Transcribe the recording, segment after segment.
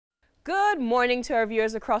Good morning to our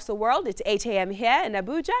viewers across the world. It's 8 a.m. here in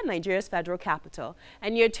Abuja, Nigeria's federal capital.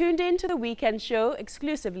 And you're tuned in to the weekend show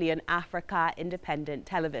exclusively on Africa Independent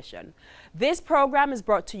Television. This program is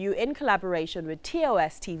brought to you in collaboration with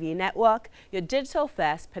DSTV Network, your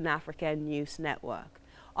digital-first Pan-African news network.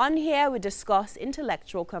 On here, we discuss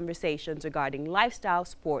intellectual conversations regarding lifestyle,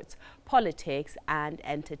 sports, politics, and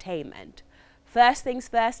entertainment. First things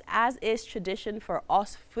first, as is tradition for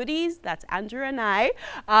us foodies, that's Andrew and I,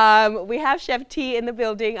 we have Chef T in the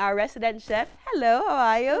building, our resident chef. Hello, how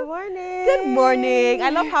are you? Good morning. Good morning. I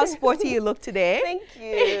love how sporty you look today. Thank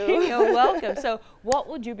you. You're welcome. So what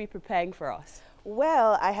would you be preparing for us?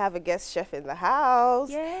 Well, I have a guest chef in the house.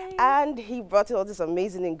 Yay. And he brought in all these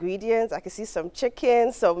amazing ingredients. I can see some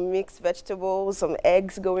chicken, some mixed vegetables, some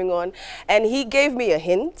eggs going on. And he gave me a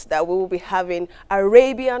hint that we will be having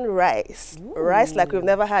Arabian rice. Ooh. Rice like we've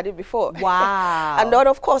never had it before. Wow. And not,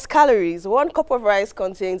 of course, calories. 1 cup of rice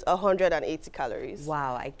contains 180 calories.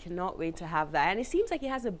 Wow, I cannot wait to have that. And it seems like it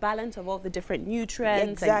has a balance of all the different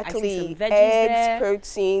nutrients. Exactly. I see some veggies Eggs, there.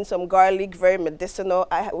 protein, some garlic, very medicinal.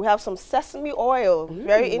 We have some sesame oil.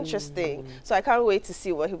 Very interesting. So I can't wait to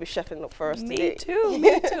see what he'll be chefing up for us today. Me too,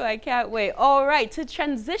 me too. I can't wait. All right, to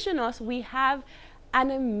transition us, we have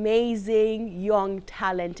an amazing young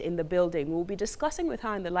talent in the building. We'll be discussing with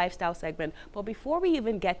her in the lifestyle segment. But before we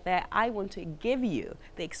even get there, I want to give you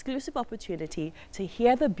the exclusive opportunity to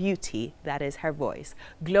hear the beauty that is her voice.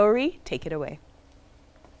 Glory, take it away.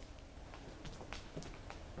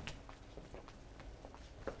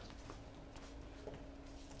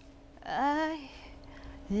 I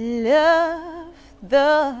love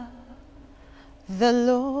the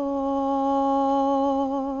Lord.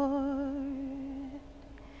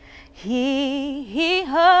 He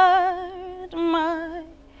heard my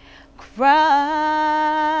cry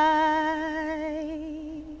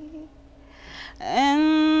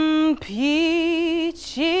and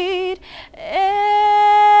pitied every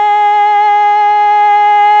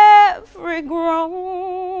groan.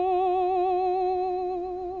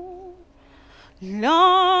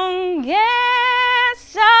 Long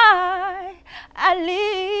as I live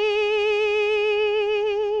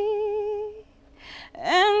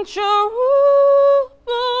and troubles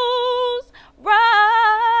rise,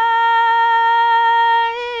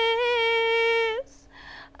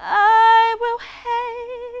 I will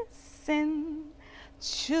hasten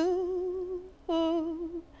to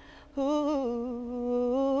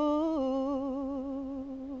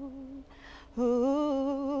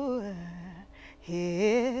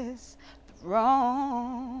His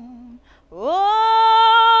throne. Oh,